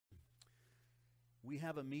We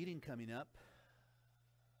have a meeting coming up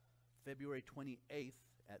February 28th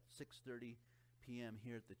at 6:30 p.m.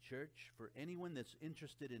 here at the church for anyone that's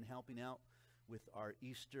interested in helping out with our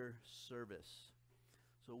Easter service.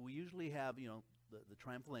 So we usually have, the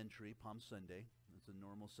triumphal entry, Palm Sunday. It's a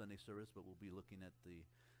normal Sunday service, but we'll be looking at the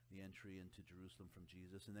entry into Jerusalem from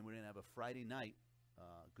Jesus. And then we're going to have a Friday night,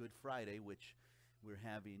 Good Friday, which we're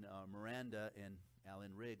having Miranda and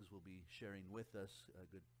Alan Riggs will be sharing with us,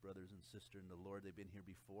 good brothers and sister in the Lord. They've been here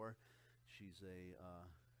before. She's a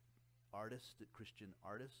artist, a Christian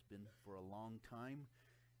artist, been for a long time,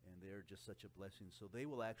 and they're just such a blessing. So they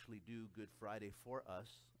will actually do Good Friday for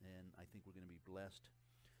us, and I think we're going to be blessed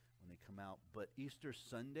when they come out. But Easter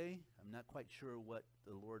Sunday, I'm not quite sure what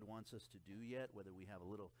the Lord wants us to do yet, whether we have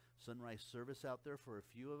a little sunrise service out there for a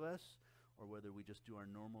few of us, or whether we just do our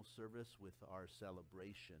normal service with our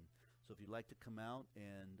celebration. So if you'd like to come out,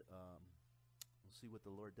 and we'll see what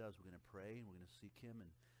the Lord does. We're going to pray, and we're going to seek Him and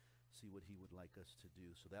see what He would like us to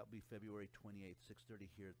do. So that will be February 28th, 6:30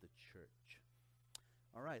 here at the church.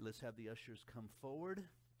 All right, let's have the ushers come forward.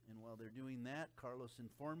 And while they're doing that, Carlos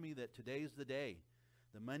informed me that today's the day.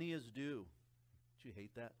 The money is due. Don't you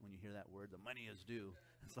hate that when you hear that word? The money is due.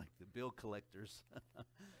 It's like the bill collectors.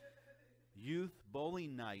 Youth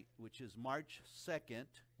Bowling Night, which is March 2nd,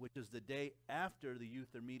 which is the day after the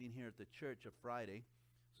youth are meeting here at the church, a Friday.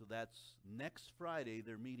 So that's next Friday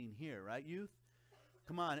they're meeting here, right, youth?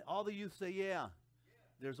 Come on, all the youth say yeah.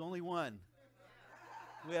 There's only one.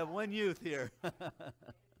 We have one youth here.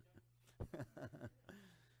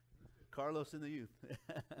 Carlos and the youth.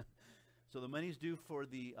 So the money's due for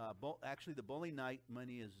the, actually the bowling night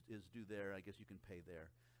money is due there. I guess you can pay there.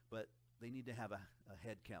 But they need to have a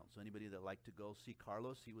head count. So anybody that like to go see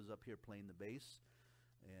Carlos, he was up here playing the bass,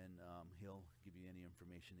 and he'll give you any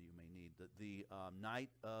information that you may need. The Night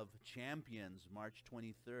of Champions, March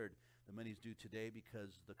 23rd. The money's due today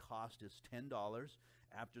because the cost is $10.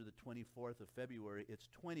 After the 24th of February, it's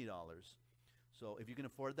 $20. So if you can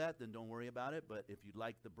afford that, then don't worry about it. But if you'd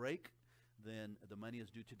like the break, then the money is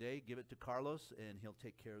due today. Give it to Carlos, and he'll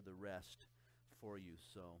take care of the rest for you.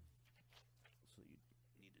 So you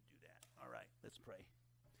need to do that. All right, let's pray.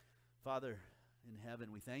 Father in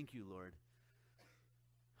heaven, we thank you, Lord.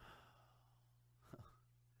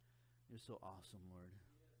 You're so awesome, Lord.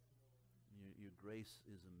 Your grace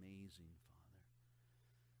is amazing, Father.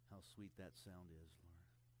 How sweet that sound is, Lord.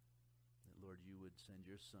 That, Lord, you would send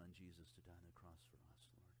your Son, Jesus, to die on the cross for us,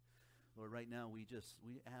 Lord. Lord, right now we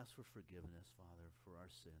ask for forgiveness, Father, for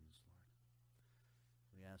our sins, Lord.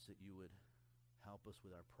 We ask that you would help us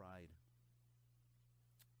with our pride.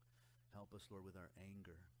 Help us, Lord, with our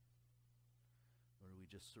anger. Lord, we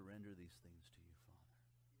just surrender these things to you, Father.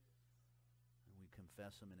 And we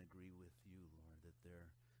confess them and agree with you, Lord, that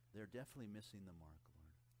they're definitely missing the mark,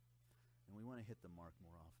 Lord. And we want to hit the mark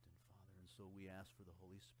more often, Father. And so we ask for the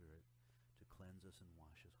Holy Spirit to cleanse us and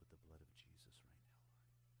wash us with the blood of Jesus right now,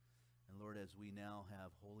 Lord. And Lord, as we now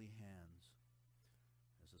have holy hands,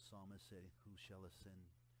 as the psalmist said, who shall ascend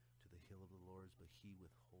to the hill of the Lord but he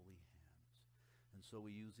with holy hands. And so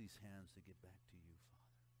we use these hands to give back to you,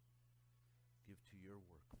 Father. Give to your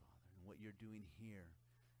work, Father, and what you're doing here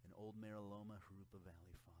in Old Mariloma, Jurupa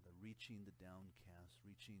Valley, Father, reaching the downcast,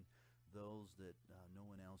 reaching those that no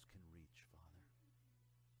one else can reach, Father.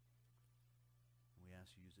 And we ask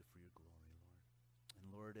you to use it for your glory, Lord. And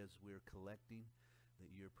Lord, as we're collecting, that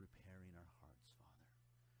you're preparing our hearts, Father,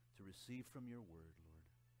 to receive from your word, Lord,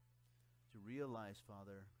 to realize,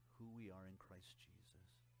 Father, who we are in Christ Jesus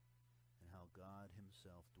and how God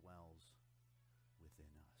himself dwells within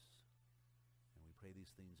us. And we pray these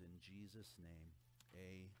things in Jesus' name.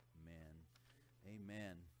 Amen.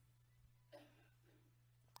 Amen.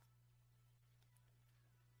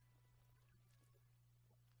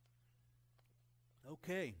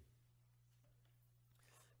 Okay.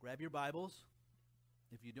 Grab your Bibles.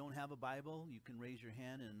 If you don't have a Bible, you can raise your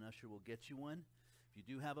hand and an usher will get you one. If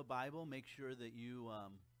you do have a Bible, make sure that you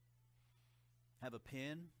have a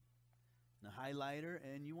pen and a highlighter,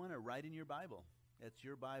 and you want to write in your Bible. That's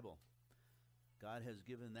your Bible. God has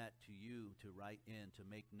given that to you to write in, to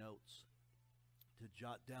make notes, to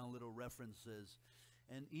jot down little references,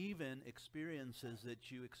 and even experiences that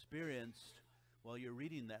you experienced while you're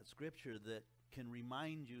reading that scripture that can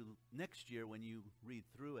remind you next year when you read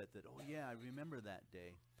through it that, oh yeah, I remember that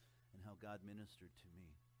day and how God ministered to me.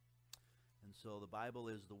 And so the Bible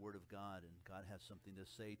is the Word of God, and God has something to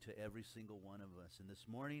say to every single one of us. And this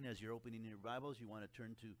morning, as you're opening your Bibles, you want to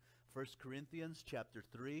turn to 1 Corinthians chapter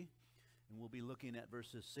 3. And we'll be looking at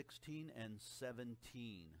verses 16 and 17.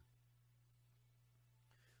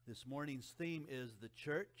 This morning's theme is the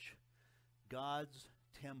church, God's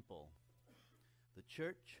temple. The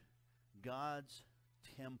church, God's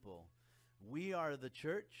temple. We are the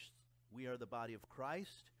church. We are the body of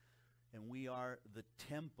Christ. And we are the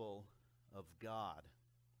temple of God.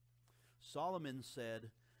 Solomon said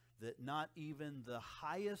that not even the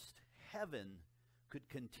highest heaven could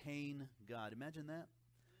contain God. Imagine that.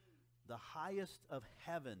 The highest of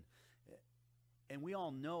heaven. And we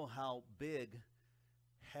all know how big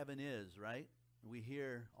heaven is, right? We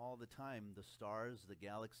hear all the time the stars, the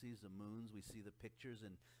galaxies, the moons. We see the pictures,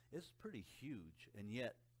 and it's pretty huge. And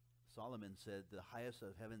yet, Solomon said the highest of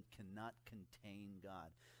heaven cannot contain God,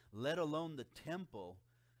 let alone the temple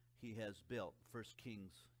he has built. 1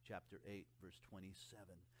 Kings chapter 8, verse 27.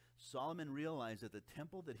 Solomon realized that the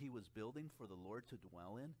temple that he was building for the Lord to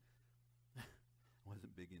dwell in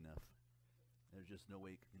wasn't big enough. There's just no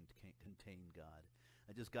way it can contain God.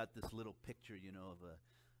 I just got this little picture, of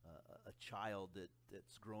a child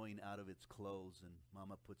that's growing out of its clothes, and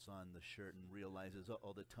mama puts on the shirt and realizes,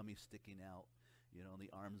 oh, the tummy's sticking out. The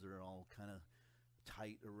arms are all kind of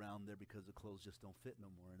tight around there because the clothes just don't fit no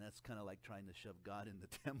more. And that's kind of like trying to shove God in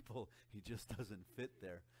the temple. He just doesn't fit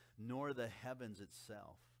there, nor the heavens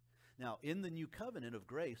itself. Now, in the new covenant of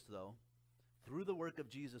grace, though, through the work of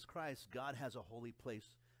Jesus Christ, God has a holy place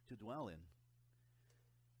to dwell in.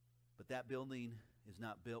 But that building is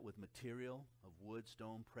not built with material of wood,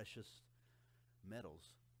 stone, precious metals.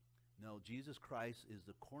 No, Jesus Christ is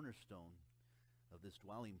the cornerstone of this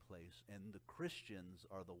dwelling place, and the Christians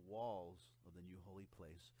are the walls of the new holy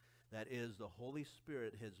place. That is, the Holy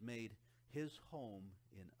Spirit has made his home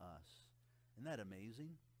in us. Isn't that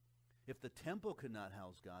amazing? If the temple could not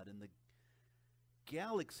house God, and the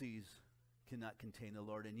galaxies cannot contain the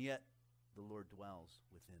Lord, and yet the Lord dwells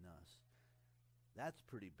within us. That's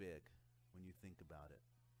pretty big when you think about it.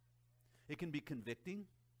 It can be convicting,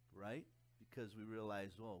 right? Because we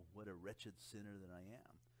realize, oh, what a wretched sinner that I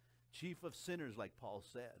am. Chief of sinners, like Paul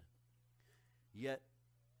said. Yet,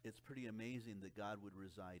 it's pretty amazing that God would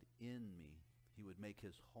reside in me. He would make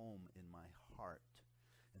his home in my heart.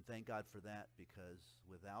 And thank God for that, because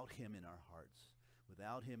without him in our hearts,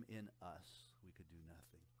 without him in us, we could do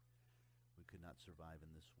nothing. We could not survive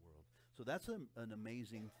in this world. So that's an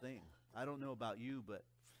amazing thing. I don't know about you, but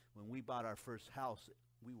when we bought our first house,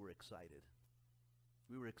 we were excited.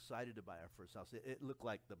 We were excited to buy our first house. It looked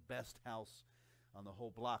like the best house on the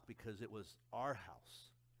whole block because it was our house,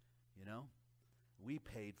 We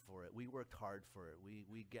paid for it. We worked hard for it.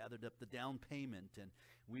 We gathered up the down payment, and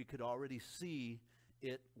we could already see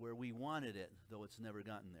it where we wanted it, though it's never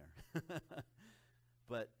gotten there.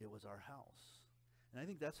 But it was our house. And I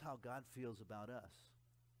think that's how God feels about us.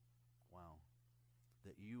 Wow.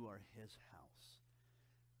 That you are his house.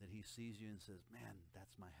 That he sees you and says, man,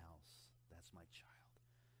 that's my house. That's my child.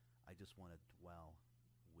 I just want to dwell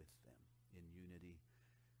with them in unity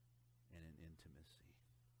and in intimacy.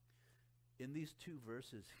 In these two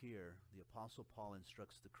verses here, the Apostle Paul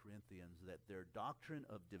instructs the Corinthians that their doctrine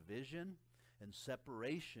of division and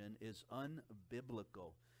separation is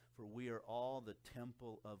unbiblical, for we are all the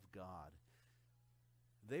temple of God.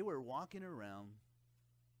 They were walking around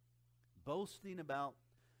boasting about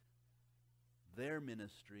their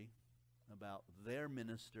ministry, about their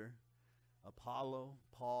minister, Apollo,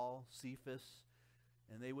 Paul, Cephas,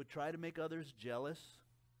 and they would try to make others jealous,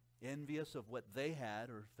 envious of what they had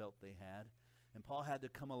or felt they had. And Paul had to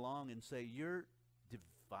come along and say, you're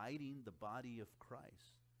dividing the body of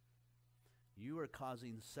Christ. You are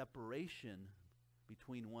causing separation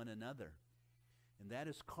between one another. And that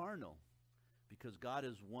is carnal, because God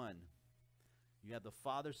is one. You have the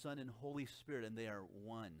Father, Son, and Holy Spirit, and they are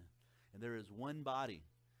one. And there is one body.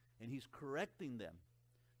 And he's correcting them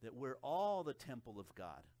that we're all the temple of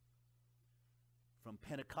God. From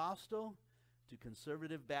Pentecostal to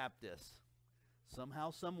Conservative Baptist.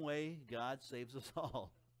 Somehow, some way, God saves us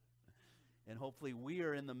all. And hopefully we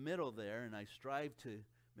are in the middle there, and I strive to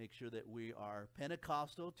make sure that we are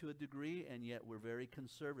Pentecostal to a degree, and yet we're very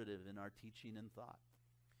conservative in our teaching and thought.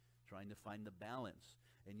 Trying to find the balance,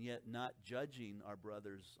 and yet not judging our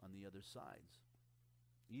brothers on the other sides.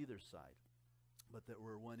 Either side. But that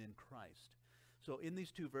we're one in Christ. So in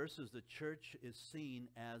these two verses, the church is seen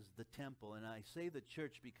as the temple. And I say the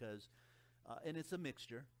church because, and it's a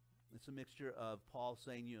mixture. It's a mixture of Paul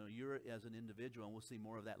saying, you're as an individual, and we'll see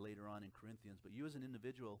more of that later on in Corinthians, but you as an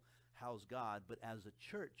individual house God, but as a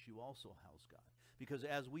church, you also house God. Because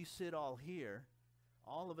as we sit all here,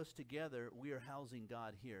 all of us together, we are housing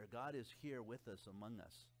God here. God is here with us, among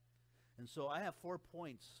us. And so I have 4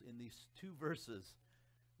 points in these two verses,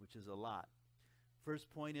 which is a lot.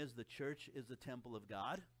 First point is the church is the temple of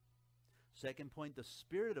God. Second point, the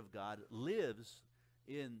Spirit of God lives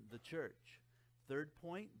in the church. Third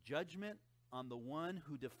point, judgment on the one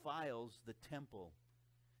who defiles the temple.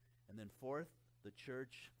 And then fourth, the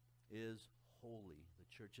church is holy.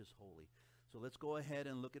 The church is holy. So let's go ahead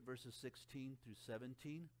and look at verses 16 through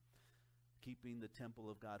 17. Keeping the temple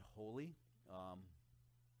of God holy.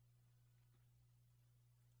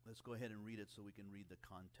 Let's go ahead and read it so we can read the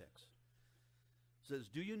context. It says,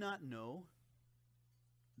 "Do you not know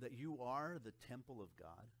that you are the temple of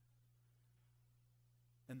God,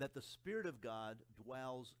 and that the Spirit of God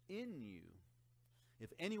dwells in you?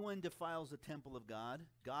 If anyone defiles the temple of God,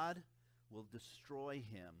 God will destroy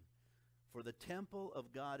him. For the temple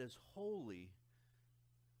of God is holy,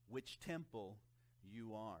 which temple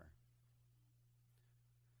you are."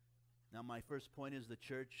 Now, my first point is the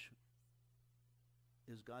church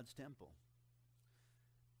is God's temple.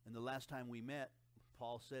 And the last time we met,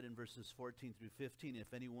 Paul said in verses 14 through 15,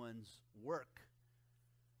 if anyone's work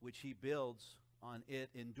which he builds on it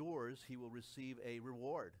endures, he will receive a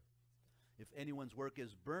reward. If anyone's work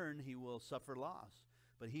is burned, he will suffer loss.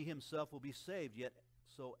 But he himself will be saved, yet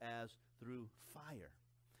so as through fire.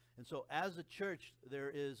 And so as a church, there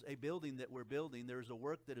is a building that we're building. There's a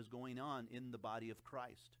work that is going on in the body of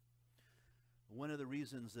Christ. One of the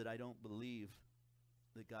reasons that I don't believe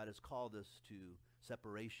that God has called us to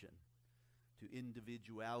separation, to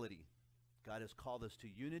individuality. God has called us to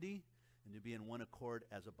unity and to be in one accord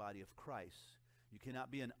as a body of Christ. You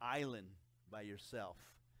cannot be an island by yourself.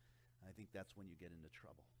 I think that's when you get into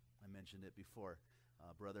trouble. I mentioned it before.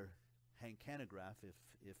 Brother Hank Hanegraaff,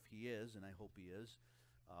 if he is, and I hope he is,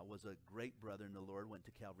 was a great brother in the Lord, went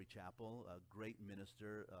to Calvary Chapel, a great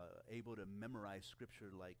minister, able to memorize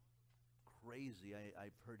Scripture like crazy.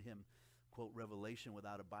 I've heard him quote Revelation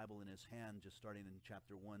without a Bible in his hand, just starting in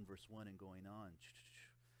chapter 1, verse 1 and going on.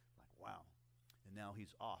 Like, wow. And now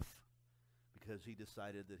he's off because he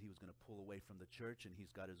decided that he was going to pull away from the church, and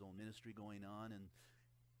he's got his own ministry going on and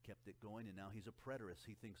kept it going, and now he's a preterist.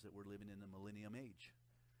 He thinks that we're living in the millennium age.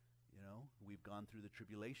 You know, we've gone through the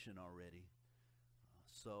tribulation already.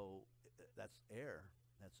 So that's air.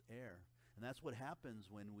 That's air. And that's what happens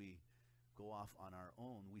when we go off on our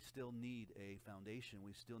own. We still need a foundation.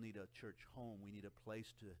 We still need a church home. We need a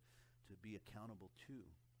place to be accountable to.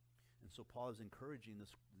 And so Paul is encouraging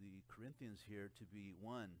the Corinthians here to be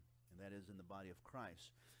one, and that is in the body of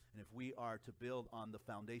Christ. And if we are to build on the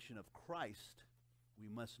foundation of Christ, we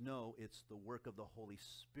must know it's the work of the Holy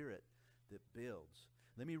Spirit that builds.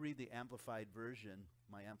 Let me read the Amplified Version,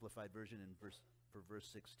 my Amplified Version for verse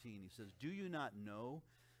 16. He says, "Do you not know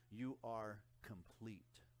you are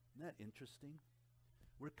complete?" Isn't that interesting?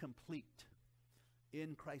 We're complete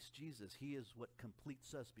in Christ Jesus. He is what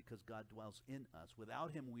completes us because God dwells in us.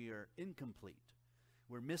 Without him, we are incomplete.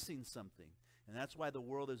 We're missing something. And that's why the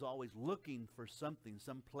world is always looking for something,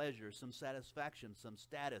 some pleasure, some satisfaction, some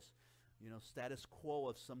status, status quo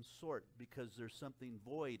of some sort, because there's something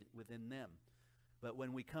void within them. But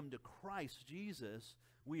when we come to Christ Jesus,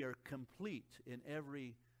 we are complete in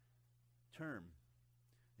every term.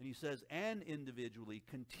 And he says, and individually,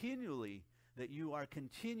 continually, that you are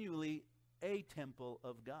continually a temple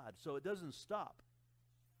of God. So it doesn't stop.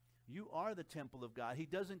 You are the temple of God. He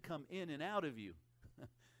doesn't come in and out of you.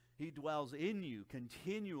 He dwells in you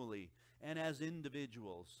continually and as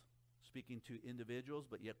individuals, speaking to individuals,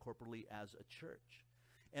 but yet corporately as a church.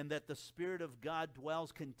 And that the Spirit of God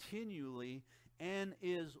dwells continually and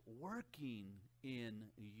is working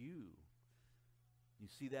in you. You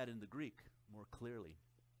see that in the Greek more clearly.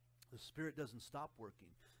 The Spirit doesn't stop working.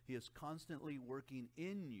 He is constantly working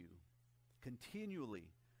in you, continually.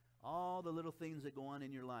 All the little things that go on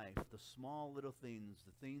in your life, the small little things,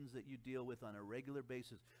 the things that you deal with on a regular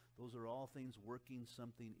basis, those are all things working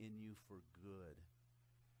something in you for good.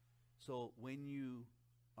 So when you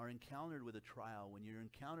are encountered with a trial, when you're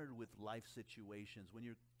encountered with life situations, when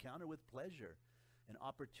you're encountered with pleasure and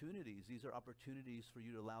opportunities, these are opportunities for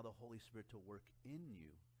you to allow the Holy Spirit to work in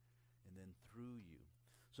you and then through you.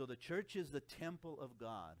 So the church is the temple of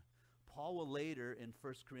God. Paul will later in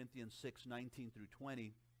 1 Corinthians 6:19 through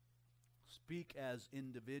 20 speak as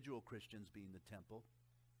individual Christians being the temple,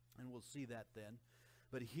 and we'll see that then.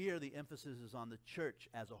 But here the emphasis is on the church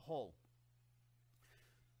as a whole.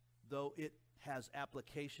 Though it has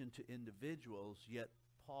application to individuals, yet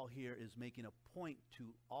Paul here is making a point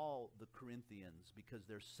to all the Corinthians because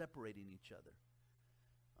they're separating each other.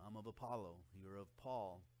 I'm of Apollo, you're of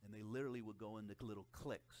Paul, and they literally would go into little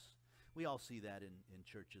cliques. We all see that in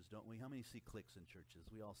churches, don't we? How many see cliques in churches?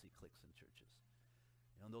 We all see cliques in churches.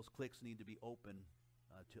 And those cliques need to be open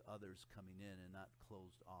to others coming in and not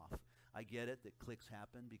closed off. I get it that cliques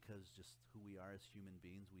happen because just who we are as human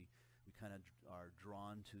beings, we kind of are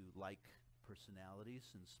drawn to like personalities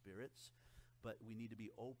and spirits. but we need to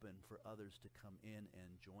be open for others to come in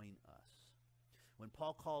and join us. When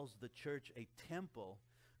Paul calls the church a temple,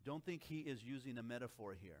 don't think he is using a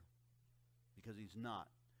metaphor here, because he's not.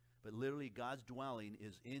 But literally, God's dwelling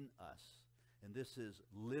is in us, and this is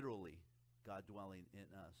literally God dwelling in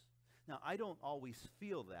us. Now, I don't always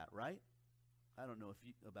feel that, right? I don't know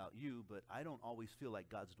about you, but I don't always feel like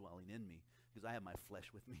God's dwelling in me, because I have my flesh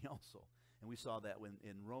with me also. And we saw that when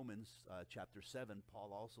in Romans chapter 7,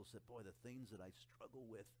 Paul also said, boy, the things that I struggle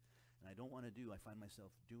with and I don't want to do, I find myself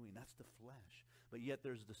doing. That's the flesh. But yet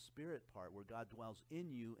there's the spirit part where God dwells in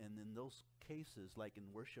you, and in those cases, like in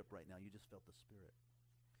worship right now, you just felt the Spirit.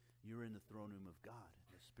 You were in the throne room of God.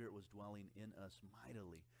 The Spirit was dwelling in us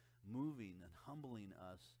mightily, moving and humbling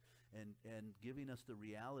us, and giving us the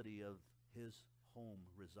reality of his home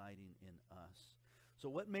residing in us. So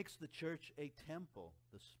what makes the church a temple?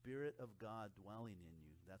 The Spirit of God dwelling in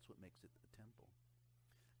you. That's what makes it a temple.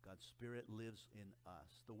 God's Spirit lives in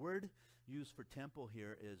us. The word used for temple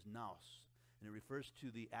here is naos, and it refers to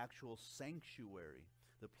the actual sanctuary,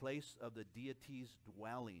 the place of the deity's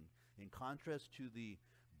dwelling, in contrast to the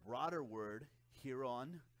broader word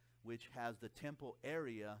hieron, which has the temple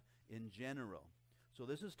area in general. So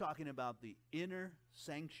this is talking about the inner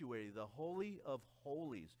sanctuary, the Holy of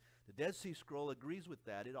Holies. The Dead Sea Scroll agrees with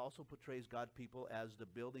that. It also portrays God's people as the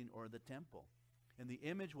building or the temple. And the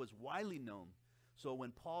image was widely known. So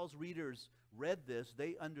when Paul's readers read this,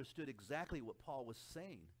 they understood exactly what Paul was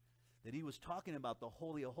saying, that he was talking about the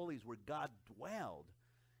Holy of Holies where God dwelled.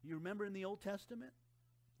 You remember in the Old Testament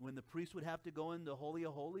when the priest would have to go in the Holy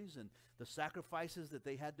of Holies and the sacrifices that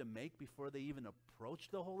they had to make before they even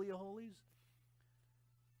approached the Holy of Holies?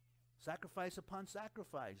 Sacrifice upon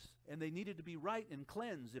sacrifice. And they needed to be right and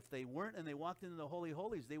cleansed. If they weren't and they walked into the Holy of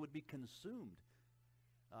Holies, they would be consumed.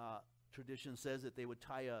 Tradition says that they would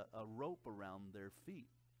tie a rope around their feet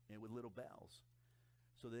with little bells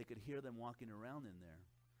so they could hear them walking around in there.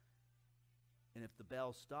 And if the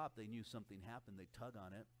bells stopped, they knew something happened. They'd tug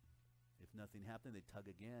on it. If nothing happened, they'd tug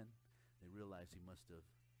again. They realized he must have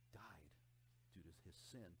died due to his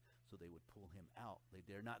sin, so they would pull him out. They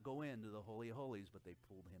dare not go into the Holy of Holies, but they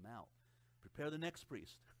pulled him out. Prepare the next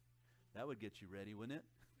priest. That would get you ready, wouldn't it?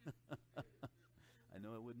 I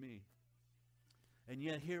know it would me. And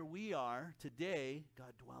yet here we are today,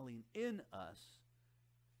 God dwelling in us,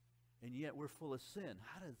 and yet we're full of sin.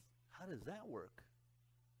 How does that work?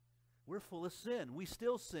 We're full of sin. We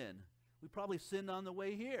still sin. We probably sinned on the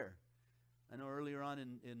way here. I know earlier on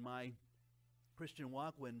in my Christian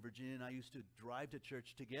walk, when Virginia and I used to drive to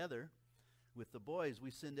church together with the boys,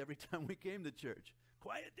 we sinned every time we came to church.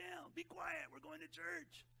 Quiet down. Be quiet. We're going to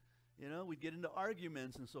church. You know, we'd get into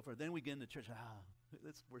arguments and so forth. Then we get into church.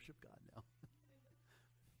 Let's worship God now.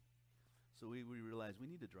 So we realized we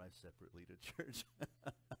need to drive separately to church.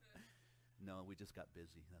 No, we just got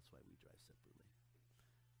busy. That's why we drive separately.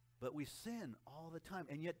 But we sin all the time,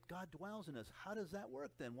 and yet God dwells in us. How does that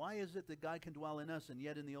work then? Why is it that God can dwell in us, and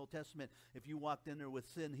yet in the Old Testament, if you walked in there with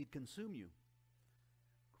sin, he'd consume you?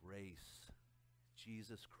 Grace,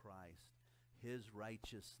 Jesus Christ, his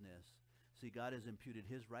righteousness. See, God has imputed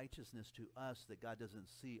his righteousness to us, that God doesn't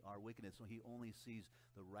see our wickedness, so he only sees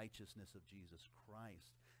the righteousness of Jesus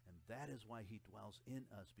Christ. And that is why he dwells in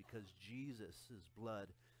us, because Jesus' blood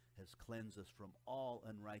has cleansed us from all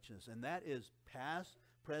unrighteousness. And that is past,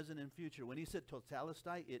 present, and future. When he said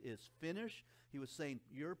totalestai, it is finished, he was saying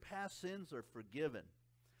your past sins are forgiven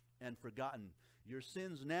and forgotten. Your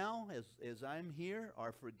sins now, as I'm here,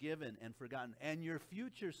 are forgiven and forgotten. And your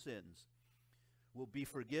future sins will be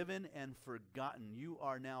forgiven and forgotten. You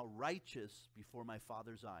are now righteous before my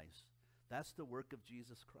Father's eyes. That's the work of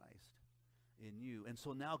Jesus Christ in you. And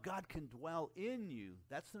so now God can dwell in you.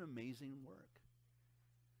 That's an amazing work.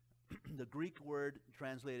 The Greek word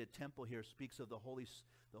translated temple here speaks of the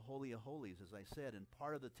Holy of Holies, as I said, and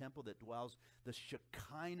part of the temple that dwells the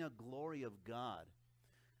Shekinah glory of God.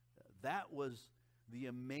 That was the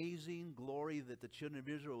amazing glory that the children of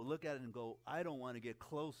Israel would look at it and go, I don't want to get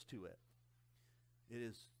close to it. It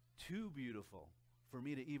is too beautiful for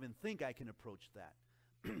me to even think I can approach that.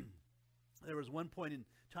 There was one point in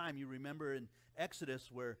time, you remember in Exodus,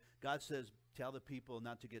 where God says, tell the people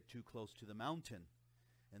not to get too close to the mountain.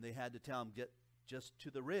 And they had to tell him, get just to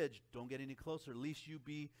the ridge, don't get any closer, lest you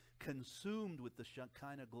be consumed with the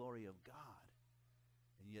Shekinah glory of God.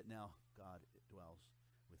 And yet now God dwells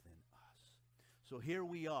within us. So here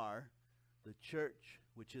we are, the church,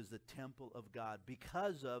 which is the temple of God,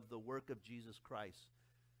 because of the work of Jesus Christ,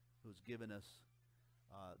 who's given us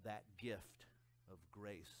that gift of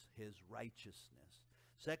grace, his righteousness.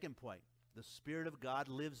 Second point, the Spirit of God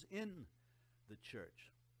lives in the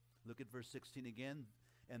church. Look at verse 16 again.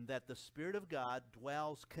 and that the Spirit of God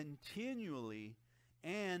dwells continually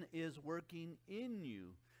and is working in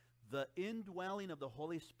you. The indwelling of the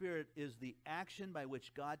Holy Spirit is the action by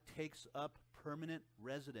which God takes up permanent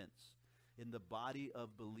residence in the body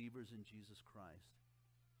of believers in Jesus Christ.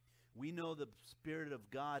 We know the Spirit of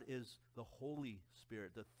God is the Holy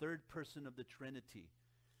Spirit, the third person of the Trinity.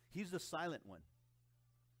 He's the silent one.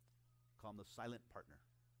 Call him the silent partner.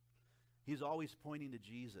 He's always pointing to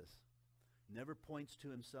Jesus. Never points to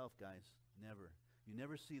himself, guys. Never. You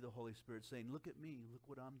never see the Holy Spirit saying, look at me, look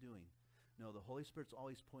what I'm doing. No, the Holy Spirit's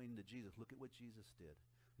always pointing to Jesus. Look at what Jesus did.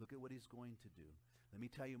 Look at what he's going to do. Let me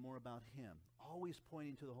tell you more about him. Always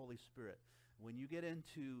pointing to the Holy Spirit. When you get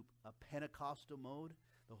into a Pentecostal mode,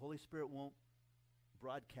 the Holy Spirit won't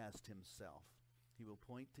broadcast himself. He will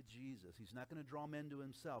point to Jesus. He's not going to draw men to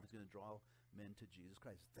himself. He's going to draw men to Jesus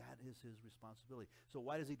Christ. That is his responsibility. So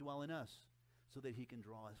why does he dwell in us? So that he can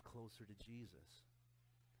draw us closer to Jesus.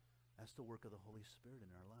 That's the work of the Holy Spirit in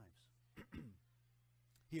our lives.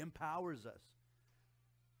 He empowers us.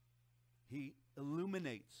 He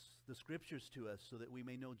illuminates the scriptures to us so that we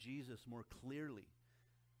may know Jesus more clearly.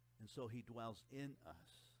 And so he dwells in us.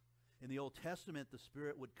 In the Old Testament, the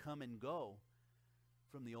Spirit would come and go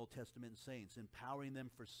from the Old Testament saints, empowering them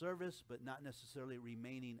for service, but not necessarily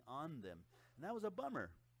remaining on them. And that was a bummer,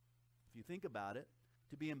 if you think about it.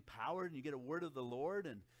 To be empowered and you get a word of the Lord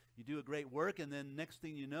and you do a great work, and then next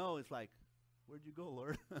thing you know, it's like, where'd you go,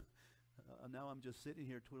 Lord? Now I'm just sitting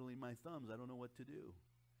here twiddling my thumbs. I don't know what to do.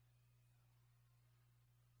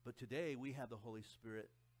 But today we have the Holy Spirit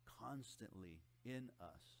constantly in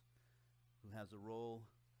us, who has a role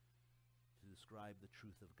to describe the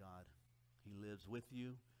truth of God. He lives with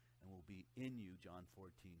you and will be in you, John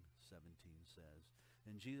 14:17 says.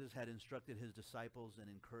 And Jesus had instructed his disciples and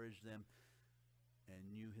encouraged them and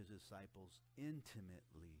knew his disciples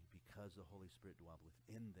intimately because the Holy Spirit dwelled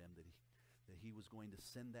within them, that he was going to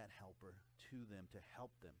send that helper to them to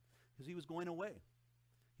help them. Because he was going away.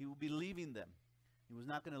 He would be leaving them. He was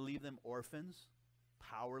not going to leave them orphans,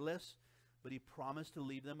 powerless, but he promised to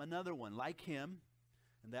leave them another one like him,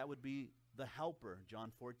 and that would be the helper,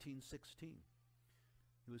 John 14:16.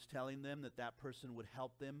 He was telling them that that person would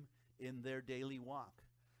help them in their daily walk.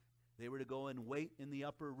 They were to go and wait in the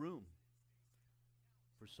upper room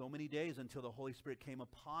for so many days until the Holy Spirit came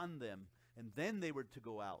upon them, and then they were to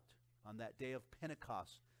go out on that day of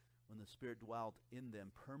Pentecost when the Spirit dwelled in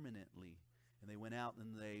them permanently. And they went out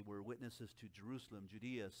and they were witnesses to Jerusalem,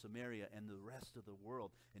 Judea, Samaria, and the rest of the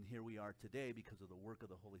world. And here we are today because of the work of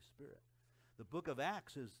the Holy Spirit. The book of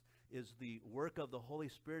Acts is the work of the Holy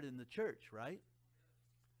Spirit in the church, right?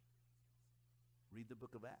 Read the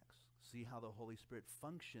book of Acts. See how the Holy Spirit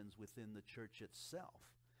functions within the church itself.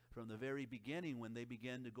 From the very beginning, when they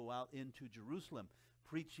began to go out into Jerusalem,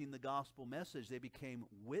 preaching the gospel message, they became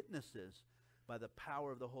witnesses by the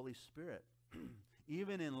power of the Holy Spirit.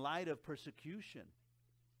 Even in light of persecution,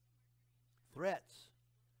 threats,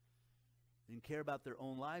 they didn't care about their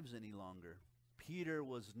own lives any longer. Peter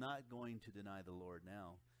was not going to deny the Lord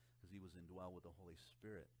now because he was indwelled with the Holy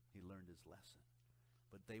Spirit. He learned his lesson.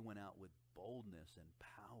 But they went out with boldness and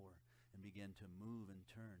power and began to move and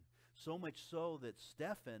turn. So much so that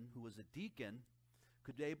Stephen, who was a deacon,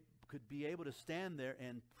 could be able to stand there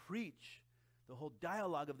and preach the whole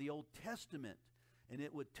dialogue of the Old Testament, and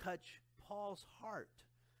it would touch Paul's heart,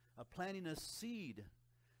 planting a seed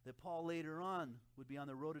that Paul later on would be on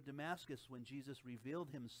the road to Damascus when Jesus revealed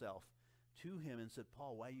himself to him and said,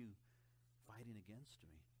 Paul, why are you fighting against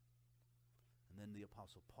me? And then the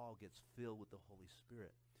Apostle Paul gets filled with the Holy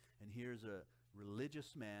Spirit. And here's a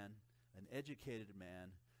religious man, an educated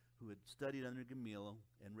man, who had studied under Gamaliel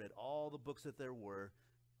and read all the books that there were,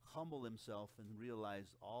 humbled himself and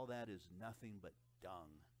realized all that is nothing but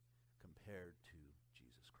dung compared to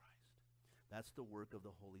Jesus Christ. That's the work of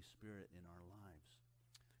the Holy Spirit in our lives.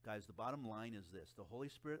 Guys, the bottom line is this. The Holy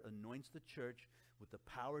Spirit anoints the church with the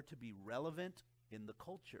power to be relevant in the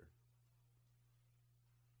culture.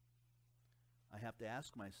 I have to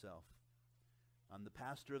ask myself, I'm the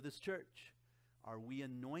pastor of this church. Are we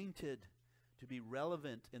anointed to be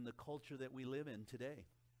relevant in the culture that we live in today?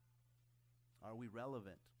 Are we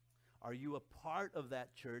relevant? Are you a part of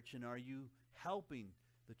that church, and are you helping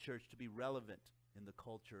the church to be relevant in the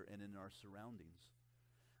culture and in our surroundings?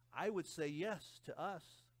 I would say yes to us,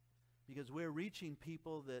 because we're reaching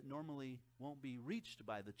people that normally won't be reached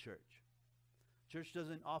by the church. Church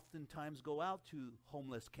doesn't oftentimes go out to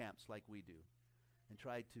homeless camps like we do and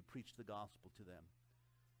try to preach the gospel to them,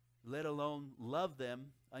 let alone love them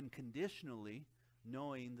unconditionally,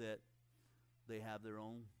 knowing that they have their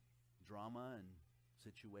own drama and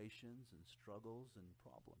situations and struggles and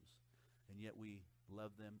problems. And yet we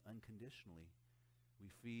love them unconditionally. We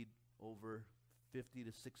feed over 50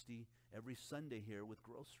 to 60 every Sunday here with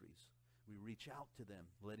groceries. We reach out to them,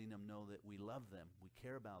 letting them know that we love them, we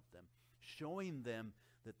care about them, showing them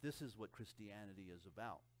that this is what Christianity is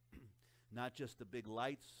about. Not just the big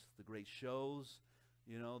lights, the great shows,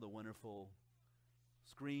 the wonderful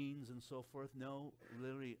screens and so forth. No,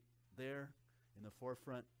 literally there in the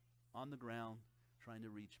forefront, on the ground, trying to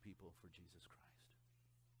reach people for Jesus Christ.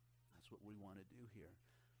 That's what we want to do here.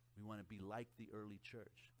 We want to be like the early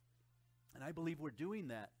church. And I believe we're doing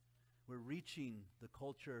that. We're reaching the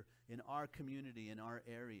culture in our community, in our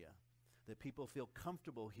area, that people feel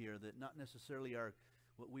comfortable here, that not necessarily are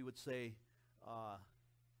what we would say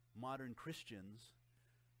modern Christians,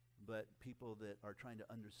 but people that are trying to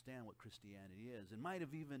understand what Christianity is and might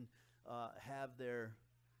have even have their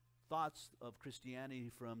thoughts of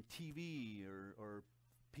Christianity from TV or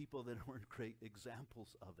people that weren't great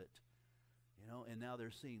examples of it, and now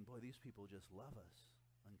they're seeing, boy, these people just love us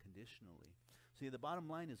unconditionally. See, the bottom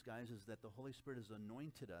line is, guys, is that the Holy Spirit has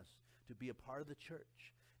anointed us to be a part of the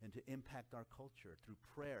church and to impact our culture through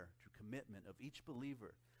prayer, through commitment of each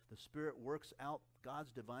believer. The Spirit works out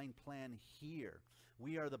God's divine plan here.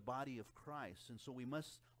 We are the body of Christ, and so we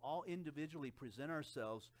must all individually present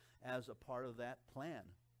ourselves as a part of that plan,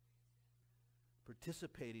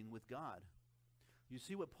 participating with God. You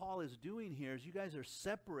see what Paul is doing here is you guys are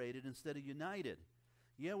separated instead of united.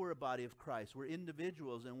 Yeah, we're a body of Christ. We're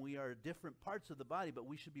individuals, and we are different parts of the body, but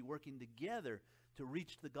we should be working together to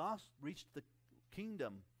reach the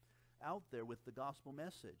kingdom out there with the gospel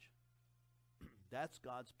message. That's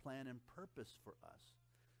God's plan and purpose for us,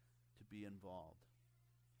 to be involved.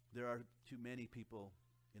 There are too many people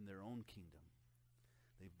in their own kingdom.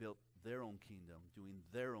 They've built their own kingdom, doing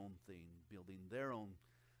their own thing, building their own,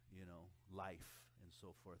 life and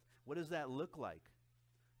so forth. What does that look like?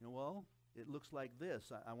 Well, it looks like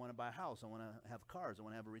this. I want to buy a house. I want to have cars. I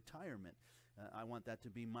want to have a retirement. I want that to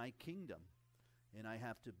be my kingdom. And I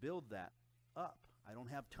have to build that up. I don't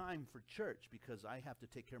have time for church because I have to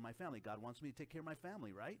take care of my family. God wants me to take care of my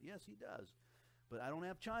family, right? Yes, he does. But I don't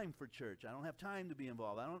have time for church. I don't have time to be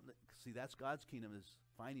involved. See, that's God's kingdom, is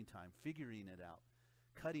finding time, figuring it out,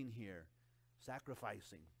 cutting here,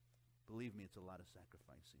 sacrificing. Believe me, it's a lot of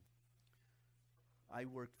sacrificing. I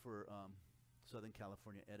worked for Southern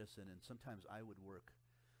California Edison, and sometimes I would work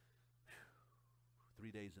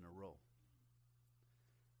 3 days in a row.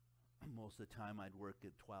 Most of the time I'd work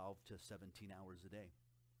at 12 to 17 hours a day.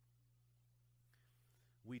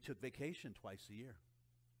 We took vacation twice a year,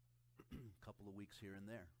 a couple of weeks here and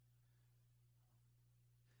there.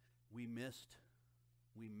 We missed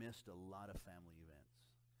a lot of family events,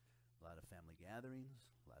 a lot of family gatherings,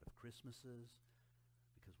 a lot of Christmases,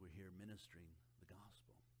 because we're here ministering the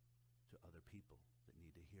gospel to other people that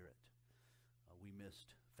need to hear it. We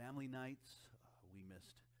missed family nights. We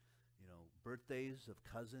missed, birthdays of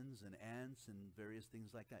cousins and aunts and various things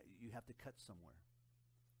like that. You have to cut somewhere.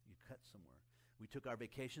 You cut somewhere. We took our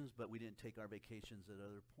vacations, but we didn't take our vacations at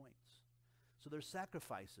other points. So there's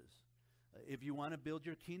sacrifices. If you want to build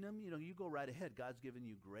your kingdom, you go right ahead. God's given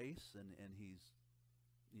you grace, and he's,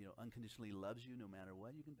 unconditionally loves you no matter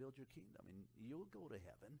what. You can build your kingdom, and you'll go to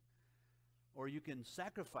heaven. Or you can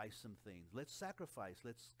sacrifice some things. Let's sacrifice.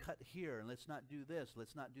 Let's cut here, and let's not do this.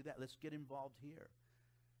 Let's not do that. Let's get involved here.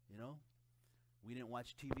 We didn't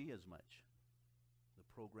watch TV as much. The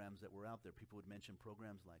programs that were out there, people would mention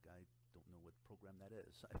programs like, I don't know what program that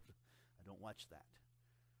is. I don't watch that.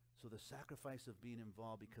 So the sacrifice of being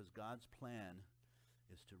involved, because God's plan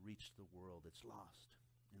is to reach the world that's lost.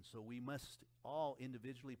 And so we must all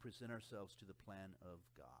individually present ourselves to the plan of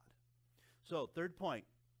God. So, third point.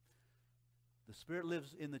 The Spirit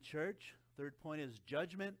lives in the church. Third point is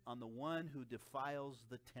judgment on the one who defiles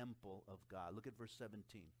the temple of God. Look at verse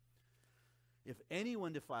 17. If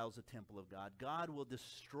anyone defiles the temple of God, God will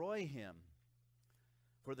destroy him.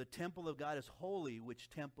 For the temple of God is holy,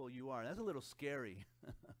 which temple you are. That's a little scary.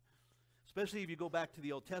 Especially if you go back to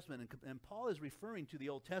the Old Testament. And Paul is referring to the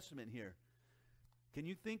Old Testament here. Can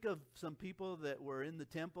you think of some people that were in the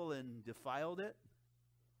temple and defiled it?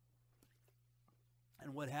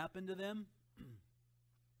 And what happened to them?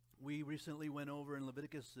 We recently went over in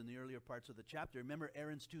Leviticus in the earlier parts of the chapter. Remember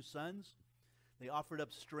Aaron's two sons? They offered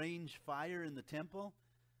up strange fire in the temple,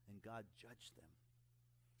 and God judged them.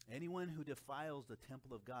 Anyone who defiles the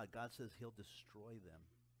temple of God, God says he'll destroy them.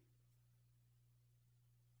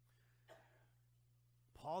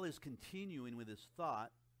 Paul is continuing with his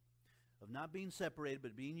thought of not being separated,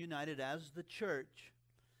 but being united as the church,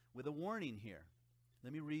 with a warning here.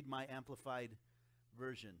 Let me read my amplified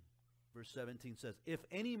version. Verse 17 says, if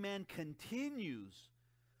any man continues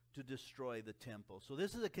to destroy the temple. So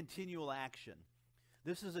this is a continual action.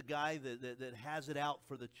 This is a guy that has it out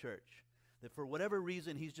for the church, that for whatever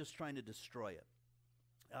reason he's just trying to destroy it.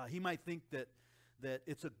 He might think that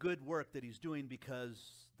it's a good work that he's doing because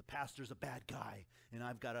the pastor's a bad guy and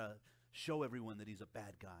I've got to show everyone that he's a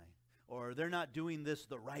bad guy. Or they're not doing this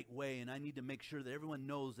the right way and I need to make sure that everyone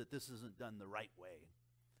knows that this isn't done the right way.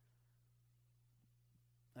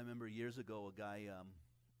 I remember years ago a guy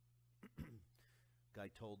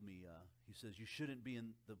told me, he says, you shouldn't be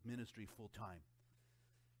in the ministry full time.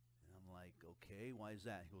 And I'm like, okay, why is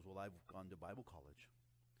that? He goes, well, I've gone to Bible college.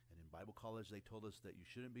 And in Bible college, they told us that you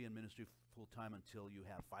shouldn't be in ministry full time until you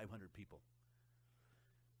have 500 people.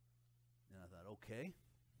 And I thought, okay.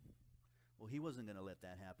 Well, he wasn't going to let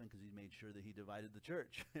that happen because he made sure that he divided the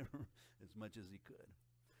church as much as he could.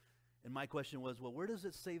 And my question was, well, where does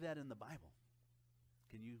it say that in the Bible?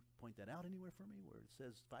 Can you point that out anywhere for me where it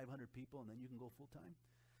says 500 people and then you can go full time?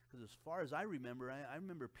 Because as far as I remember, I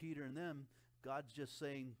remember Peter and them, God's just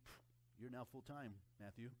saying, you're now full time,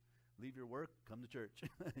 Matthew. Leave your work, come to church,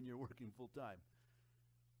 and you're working full time.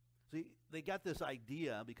 See, they got this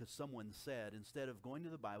idea because someone said, instead of going to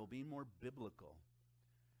the Bible, being more biblical.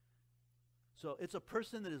 So it's a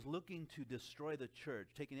person that is looking to destroy the church,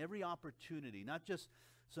 taking every opportunity, not just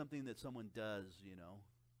something that someone does,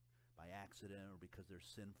 by accident or because they're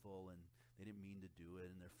sinful and they didn't mean to do it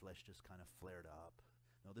and their flesh just kind of flared up.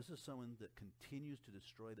 No, this is someone that continues to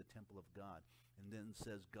destroy the temple of God and then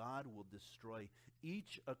says God will destroy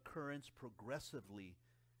each occurrence progressively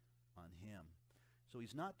on him. So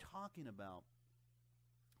he's not talking about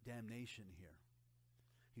damnation here.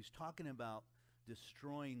 He's talking about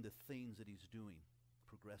destroying the things that he's doing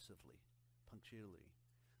progressively, punctually.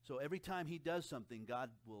 So every time he does something, God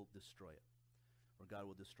will destroy it. Or God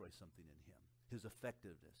will destroy something in him. His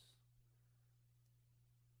effectiveness,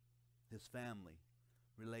 his family,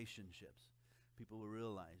 relationships. People will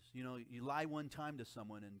realize, you lie one time to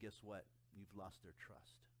someone and guess what? You've lost their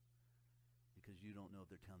trust because you don't know if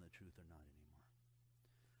they're telling the truth or not anymore.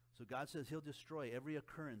 So God says he'll destroy every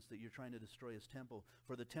occurrence that you're trying to destroy his temple.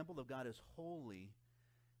 For the temple of God is holy,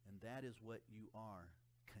 and that is what you are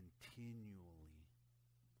continually.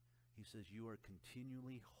 He says you are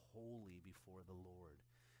continually holy before the Lord.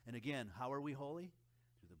 And again, how are we holy?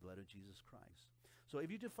 Through the blood of Jesus Christ. So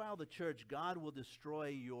if you defile the church, God will destroy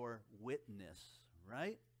your witness,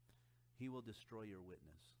 right? He will destroy your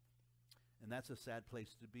witness. And that's a sad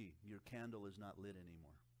place to be. Your candle is not lit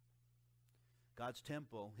anymore. God's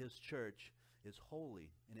temple, his church, is holy,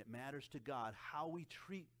 and it matters to God how we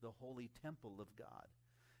treat the holy temple of God.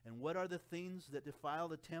 And what are the things that defile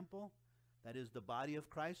the temple? That is the body of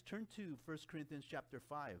Christ. Turn to 1 Corinthians chapter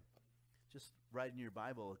 5. Just write in your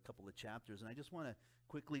Bible a couple of chapters. And I just want to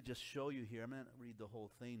quickly just show you here. I'm not going to read the whole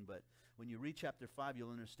thing, but when you read chapter 5, you'll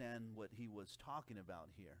understand what he was talking about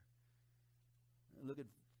here. Look at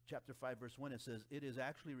chapter 5, verse 1. It says, it is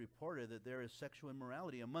actually reported that there is sexual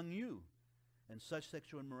immorality among you, and such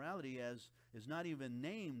sexual immorality as is not even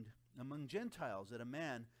named among Gentiles, that a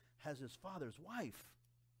man has his father's wife.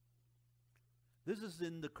 This is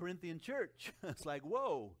in the Corinthian church. It's like,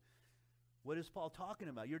 whoa, what is Paul talking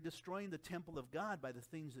about? You're destroying the temple of God by the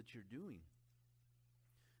things that you're doing.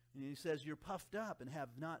 And he says you're puffed up and have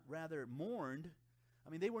not rather mourned. I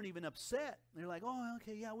mean, they weren't even upset. They're like, oh,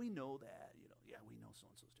 okay, yeah, we know that. Yeah, we know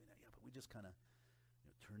so-and-so's doing that. Yeah, but we just kind of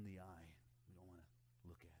turn the eye. We don't want to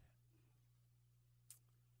look at it.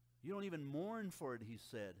 You don't even mourn for it, he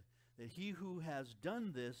said, that he who has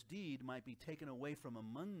done this deed might be taken away from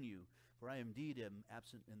among you. For I indeed am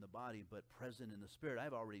absent in the body, but present in the spirit. I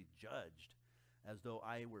have already judged, as though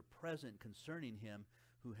I were present concerning him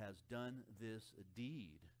who has done this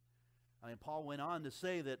deed. I mean, Paul went on to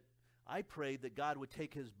say that I prayed that God would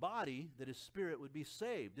take his body, that his spirit would be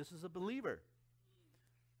saved. This is a believer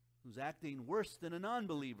who's acting worse than a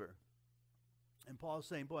non-believer. And Paul's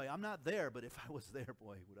saying, boy, I'm not there, but if I was there,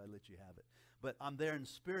 boy, would I let you have it. But I'm there in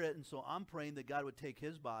spirit, and so I'm praying that God would take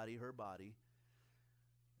his body, her body,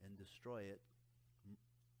 and destroy it,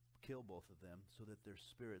 kill both of them, so that their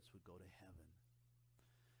spirits would go to heaven.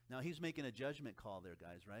 Now, he's making a judgment call there,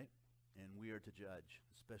 guys, right? And we are to judge,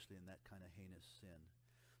 especially in that kind of heinous sin.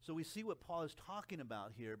 So we see what Paul is talking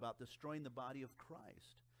about here, about destroying the body of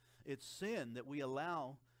Christ. It's sin that we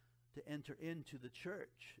allow to enter into the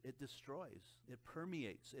church. It destroys, it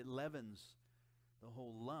permeates, it leavens the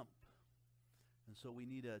whole lump. And so we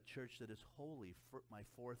need a church that is holy. My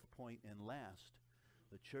fourth point and last.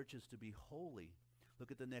 The church is to be holy.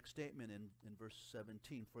 Look at the next statement in verse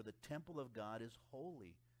 17. For the temple of God is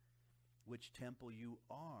holy, which temple you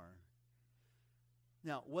are.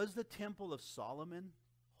 Now, was the temple of Solomon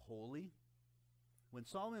holy? When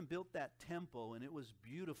Solomon built that temple and it was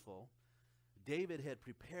beautiful, David had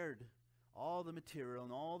prepared all the material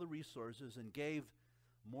and all the resources and gave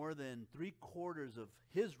more than 3/4 of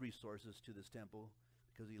his resources to this temple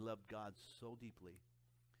because he loved God so deeply.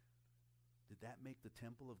 Did that make the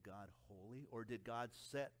temple of God holy? Or did God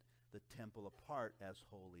set the temple apart as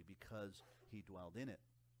holy because he dwelled in it?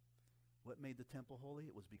 What made the temple holy?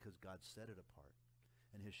 It was because God set it apart,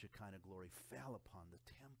 and his Shekinah glory fell upon the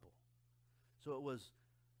temple. So it was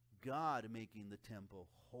God making the temple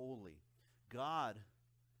holy. God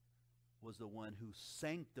was the one who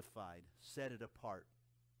sanctified, set it apart.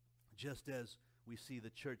 Just as we see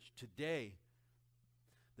the church today,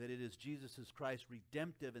 that it is Jesus Christ's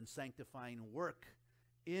redemptive and sanctifying work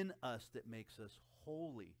in us that makes us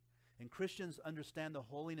holy. And Christians understand the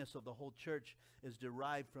holiness of the whole church is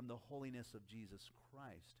derived from the holiness of Jesus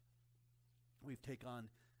Christ. We've taken on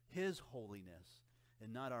his holiness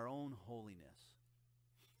and not our own holiness.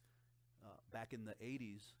 Back in the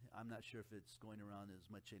 80s, I'm not sure if it's going around as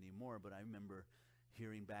much anymore, but I remember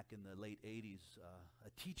hearing back in the late 80s a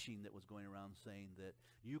teaching that was going around saying that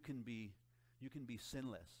you can be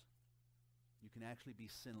sinless. You can actually be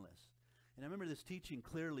sinless. And I remember this teaching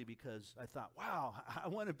clearly because I thought, wow, I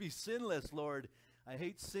want to be sinless, Lord. I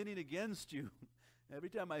hate sinning against you. Every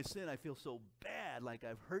time I sin, I feel so bad, like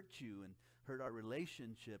I've hurt you and hurt our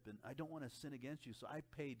relationship, and I don't want to sin against you. So I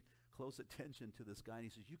paid close attention to this guy, and he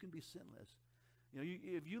says, you can be sinless.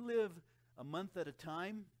 If you live a month at a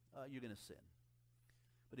time, you're going to sin.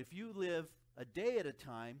 But if you live a day at a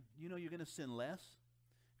time, you're going to sin less.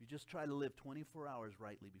 If you just try to live 24 hours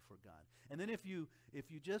rightly before God. And then if you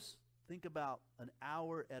just think about an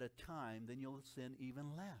hour at a time, then you'll sin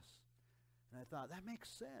even less. And I thought, that makes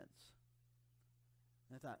sense.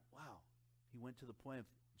 And I thought, wow. He went to the point of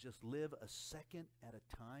just live a second at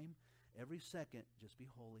a time. Every second, just be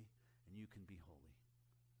holy, and you can be holy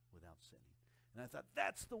without sinning. And I thought,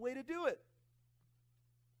 that's the way to do it.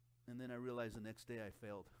 And then I realized the next day I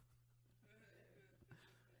failed.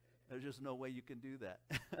 There's just no way you can do that.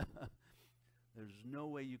 There's no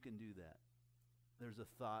way you can do that. There's a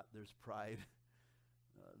thought, there's pride,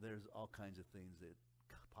 there's all kinds of things that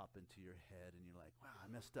pop into your head, and you're like, wow, I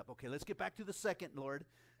messed up. Okay, let's get back to the second, Lord.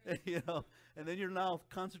 And then you're now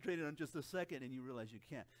concentrated on just the second, and you realize you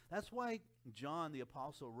can't. That's why John the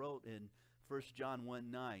Apostle wrote in 1 John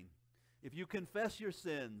 1:9, if you confess your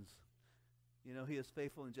sins, he is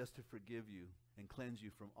faithful and just to forgive you and cleanse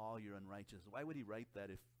you from all your unrighteousness. Why would he write that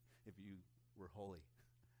if you were holy?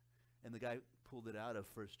 And the guy pulled it out of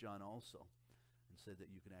 1 John also and said that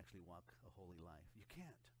you can actually walk a holy life. You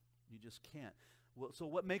can't. You just can't. Well, so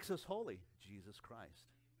what makes us holy? Jesus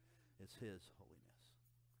Christ. It's his holiness.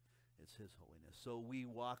 It's his holiness. So we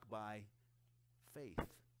walk by faith,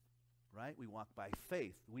 right? We walk by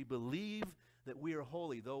faith. We believe that we are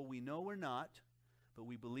holy, though we know we're not, but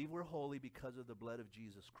we believe we're holy because of the blood of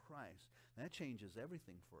Jesus Christ. And that changes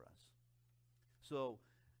everything for us. So,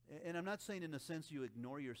 and I'm not saying in a sense you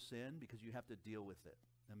ignore your sin, because you have to deal with it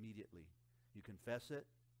immediately. You confess it,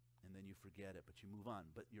 and then you forget it, but you move on.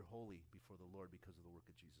 But you're holy before the Lord because of the work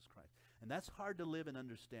of Jesus Christ. And that's hard to live and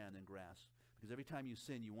understand and grasp, because every time you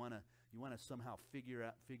sin, you want to somehow figure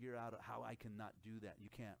out how I can not do that. You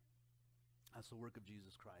can't. That's the work of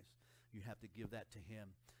Jesus Christ. You have to give that to him,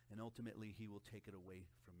 and ultimately he will take it away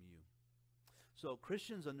from you. So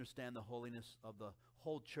Christians understand the holiness of the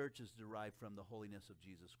whole church is derived from the holiness of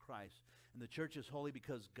Jesus Christ. And the church is holy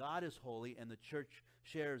because God is holy, and the church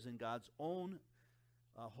shares in God's own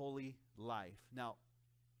holy life. Now,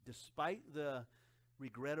 despite the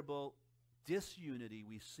regrettable disunity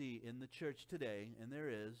we see in the church today, and there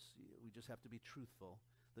is, we just have to be truthful,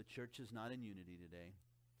 the church is not in unity today,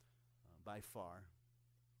 by far.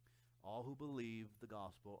 All who believe the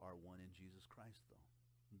gospel are one in Jesus Christ,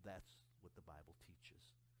 though. That's what the Bible teaches.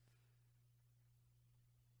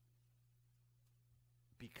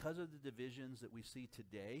 Because of the divisions that we see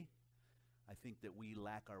today, I think that we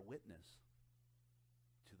lack our witness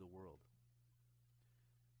to the world.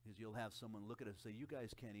 Because you'll have someone look at us and say, you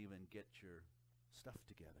guys can't even get your stuff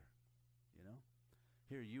together,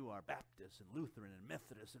 Here you are, Baptist and Lutheran and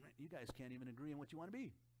Methodist, and you guys can't even agree on what you want to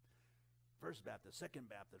be. First Baptist, Second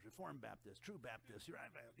Baptist, Reformed Baptist, True Baptist,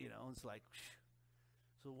 it's like,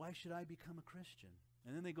 so why should I become a Christian?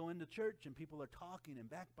 And then they go into church and people are talking and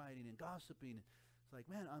backbiting and gossiping. It's like,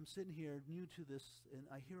 man, I'm sitting here new to this, and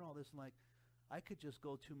I hear all this, and like, I could just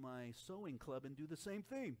go to my sewing club and do the same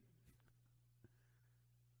thing.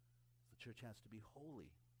 The church has to be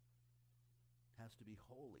holy. Has to be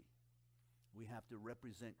holy. We have to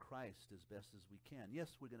represent Christ as best as we can.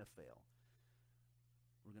 Yes, we're going to fail.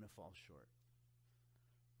 We're going to fall short.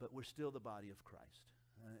 but we're still the body of Christ.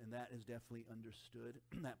 And that is definitely understood.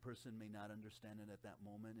 That person may not understand it at that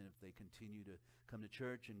moment, and if they continue to come to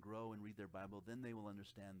church and grow and read their Bible, then they will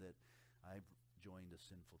understand that I've joined a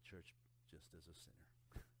sinful church just as a sinner.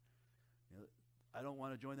 I don't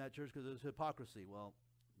want to join that church because there's hypocrisy. Well,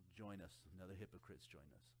 join us. Another hypocrites join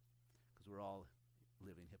us, because we're all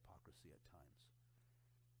living hypocrisy at times.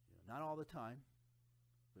 Not all the time,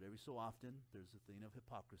 but every so often there's a thing of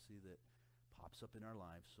hypocrisy that pops up in our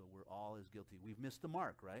lives, so we're all as guilty. We've missed the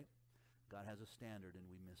mark, right? God has a standard, and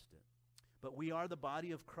we missed it. But we are the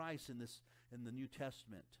body of Christ in the New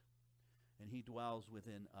Testament, and he dwells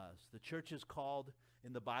within us. The church is called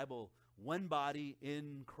in the Bible one body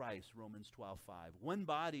in Christ, Romans 12:5. One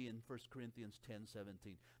body in 1 Corinthians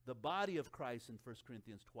 10:17. The body of Christ in 1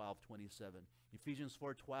 Corinthians 12:27. Ephesians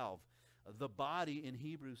 4:12. The body in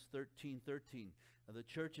Hebrews 13:13. The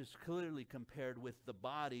church is clearly compared with the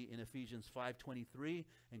body in Ephesians 5:23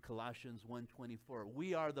 and Colossians 1:24.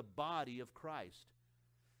 We are the body of Christ.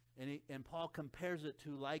 And Paul compares it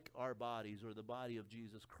to like our bodies, or the body of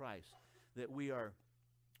Jesus Christ, that we are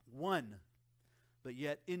one, but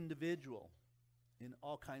yet individual in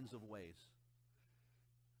all kinds of ways.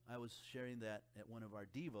 I was sharing that at one of our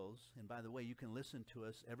devos, and by the way, you can listen to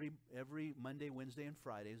us every Monday, Wednesday, and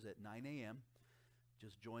Fridays at 9 a.m.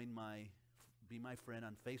 Just be my friend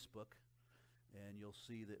on Facebook, and you'll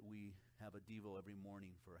see that we have a devo every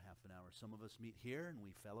morning for a half an hour. Some of us meet here, and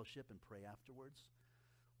we fellowship and pray afterwards,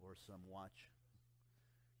 or some watch.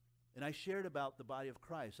 And I shared about the body of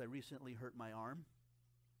Christ. I recently hurt my arm,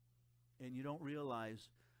 and you don't realize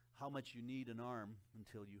how much you need an arm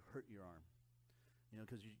until you hurt your arm.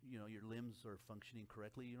 Because your limbs are functioning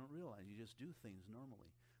correctly, you don't realize. You just do things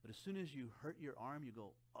normally. But as soon as you hurt your arm, you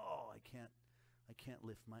go, oh, I can't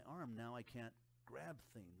lift my arm. Now I can't grab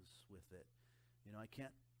things with it. I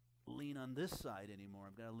can't lean on this side anymore.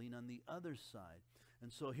 I've got to lean on the other side.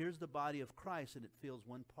 And so here's the body of Christ, and it feels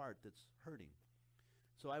one part that's hurting.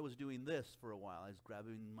 So I was doing this for a while. I was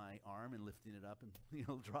grabbing my arm and lifting it up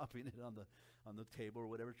and dropping it on the table or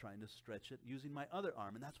whatever, trying to stretch it, using my other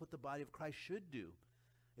arm. And that's what the body of Christ should do.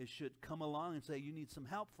 It should come along and say, you need some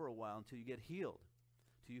help for a while until you get healed,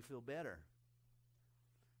 until you feel better.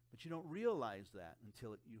 But you don't realize that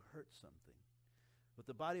until you hurt something. But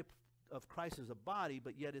the body of Christ is a body,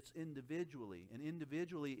 but yet it's individually. And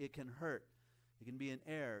individually it can hurt. It can be in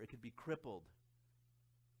error. It can be crippled.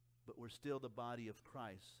 But we're still the body of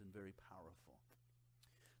Christ, and very powerful.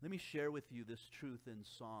 Let me share with you this truth in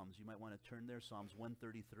Psalms. You might want to turn there, Psalms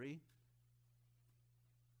 133.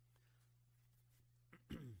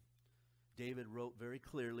 David wrote very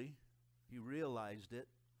clearly. He realized it,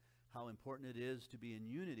 how important it is to be in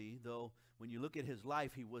unity, though when you look at his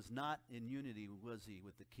life, he was not in unity, was he?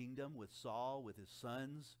 With the kingdom, with Saul, with his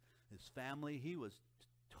sons, his family. He was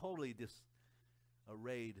totally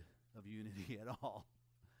disarrayed of unity at all.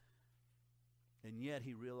 And yet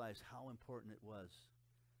he realized how important it was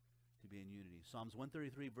to be in unity. Psalms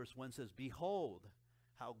 133 verse 1 says, behold,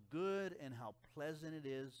 how good and how pleasant it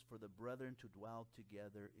is for the brethren to dwell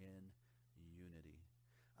together in unity.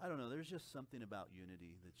 I don't know, there's just something about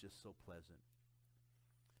unity that's just so pleasant.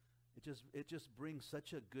 It just brings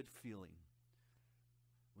such a good feeling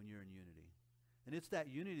when you're in unity. And it's that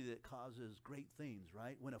unity that causes great things,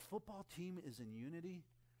 right? When a football team is in unity,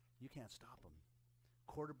 you can't stop them.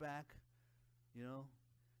 Quarterback,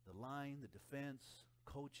 the line, the defense,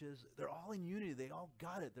 coaches, they're all in unity. They all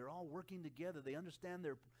got it. They're all working together. They understand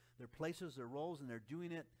their places, their roles, and they're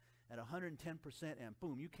doing it at 110%, and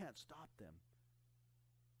boom, you can't stop them.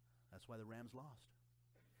 That's why the Rams lost.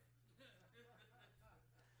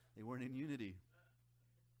 They weren't in unity.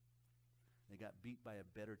 They got beat by a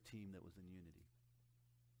better team that was in unity.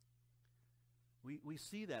 We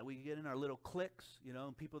see that. We get in our little cliques,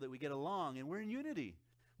 people that we get along, and we're in unity.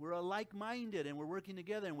 We're like-minded, and we're working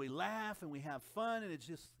together, and we laugh, and we have fun, and it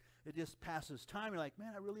just passes time. You're like,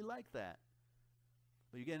 man, I really like that.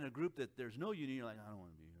 But you get in a group that there's no unity, you're like, I don't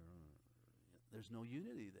want to be here. There's no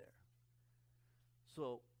unity there.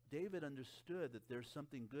 So David understood that there's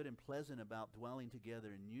something good and pleasant about dwelling together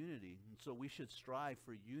in unity, and so we should strive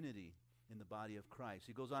for unity in the body of Christ.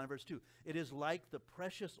 He goes on in verse 2. It is like the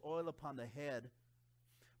precious oil upon the head,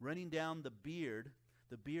 running down the beard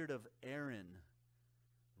of Aaron,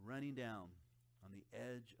 running down on the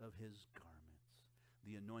edge of his garments.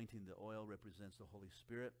 The anointing, the oil, represents the Holy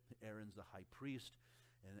Spirit. Aaron's the high priest,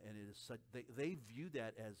 and it is such, they view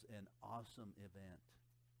that as an awesome event.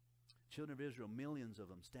 Children of Israel, millions of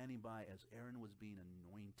them, standing by as Aaron was being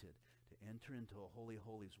anointed to enter into a holy of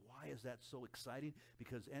holies. Why is that so exciting?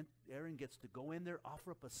 Because Aaron gets to go in there,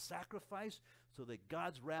 offer up a sacrifice so that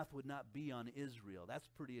God's wrath would not be on Israel. That's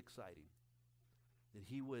pretty exciting. That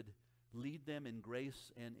he would lead them in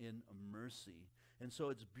grace and in mercy. And so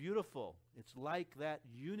it's beautiful. It's like that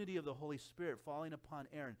unity of the Holy Spirit falling upon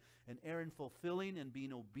Aaron, and Aaron fulfilling and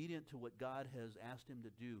being obedient to what God has asked him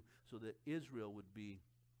to do so that Israel would be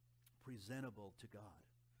presentable to God.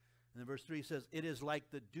 And then verse 3 says, it is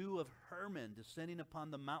like the dew of Hermon descending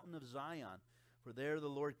upon the mountain of Zion, for there the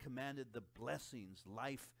Lord commanded the blessings,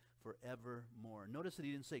 life forevermore. Notice that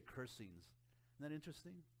he didn't say cursings. Isn't that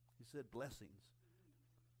interesting? He said blessings.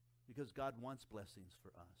 Because God wants blessings for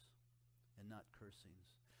us and not cursings.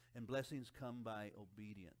 And blessings come by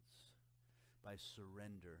obedience, by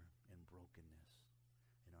surrender and brokenness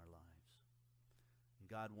in our lives. And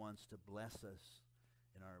God wants to bless us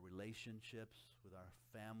in our relationships, with our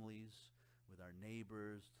families, with our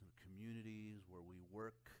neighbors, the communities where we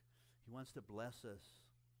work. He wants to bless us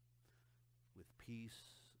with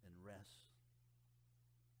peace and rest.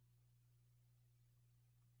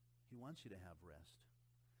 He wants you to have rest.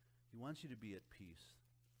 He wants you to be at peace.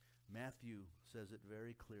 Matthew says it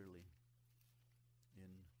very clearly in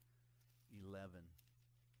 11.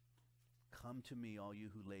 Come to me, all you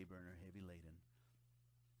who labor and are heavy laden,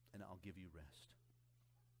 and I'll give you rest.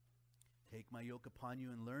 Take my yoke upon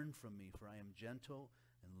you and learn from me, for I am gentle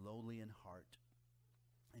and lowly in heart,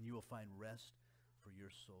 and you will find rest for your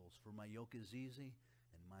souls. For my yoke is easy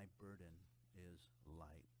and my burden is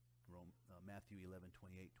light. Matthew 11,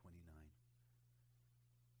 28, 29.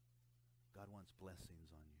 God wants blessings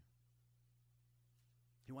on you.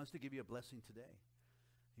 He wants to give you a blessing today.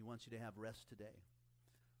 He wants you to have rest today.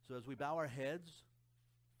 So as we bow our heads,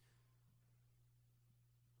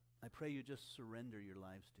 I pray you just surrender your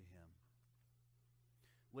lives to him.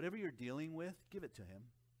 Whatever you're dealing with, give it to him.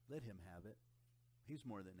 Let him have it. He's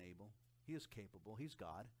more than able. He is capable. He's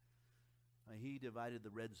God. He divided the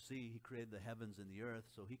Red Sea. He created the heavens and the earth,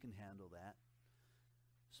 so he can handle that.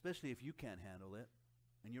 Especially if you can't handle it,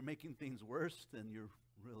 and you're making things worse, then you're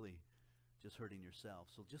really just hurting yourself.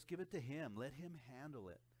 So just give it to him. Let him handle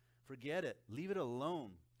it. Forget it. Leave it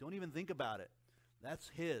alone. Don't even think about it. That's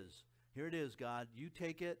his. Here it is, God. You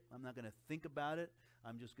take it. I'm not going to think about it.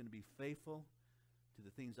 I'm just going to be faithful to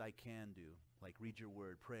the things I can do, like read your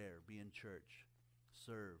word, prayer, be in church,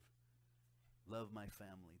 serve, love my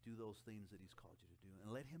family, do those things that he's called you to do,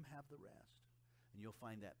 and let him have the rest. And you'll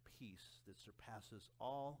find that peace that surpasses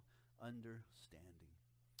all understanding.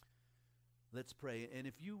 Let's pray. And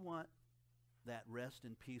if you want that rest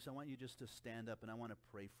and peace, I want you just to stand up, and I want to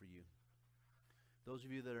pray for you. Those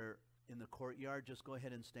of you that are in the courtyard, just go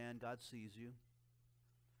ahead and stand. God sees you.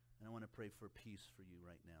 And I want to pray for peace for you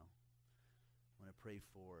right now. I want to pray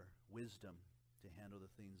for wisdom to handle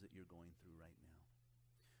the things that you're going through right now.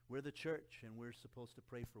 We're the church, and we're supposed to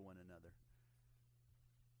pray for one another.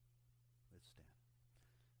 Let's stand.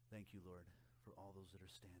 Thank you, Lord, for all those that are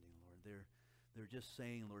standing, Lord. They're just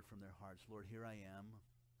saying, Lord, from their hearts, Lord, here I am.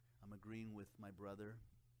 I'm agreeing with my brother,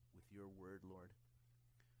 with your word, Lord.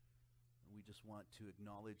 And we just want to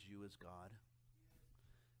acknowledge you as God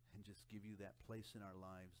and just give you that place in our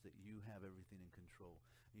lives that you have everything in control.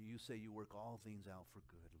 And you say you work all things out for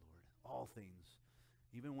good, Lord. All things.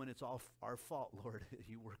 Even when it's all our fault, Lord,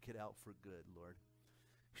 you work it out for good, Lord.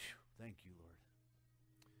 Whew, thank you, Lord.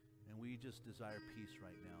 And we just desire peace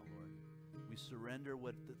right now, Lord. We surrender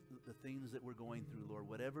what the things that we're going through, Lord.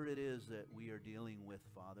 Whatever it is that we are dealing with,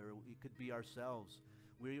 Father, it could be ourselves.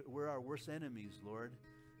 We're our worst enemies, Lord.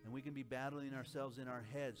 And we can be battling ourselves in our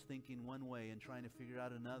heads, thinking one way and trying to figure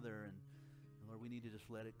out another. And Lord, we need to just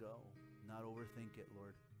let it go. Not overthink it,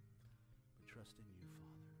 Lord. But trust in you,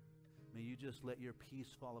 Father. May you just let your peace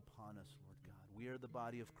fall upon us, Lord God. We are the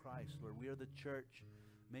body of Christ, Lord. We are the church.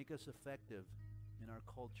 Make us effective in our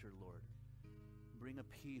culture, Lord. Bring a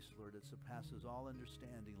peace, Lord, that surpasses all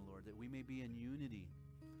understanding, Lord, that we may be in unity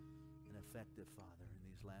and effective, Father, in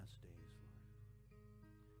these last days, Lord.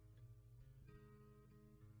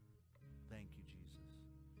 Thank you, Jesus,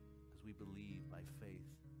 because we believe by faith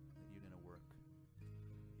that you're going to work.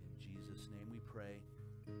 In Jesus' name we pray.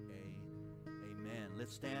 Amen.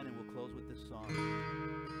 Let's stand and we'll close with this song.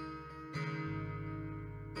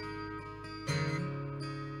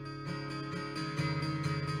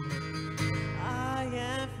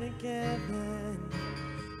 Forgiven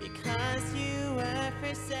because you were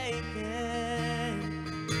forsaken.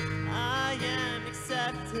 I am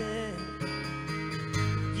accepted.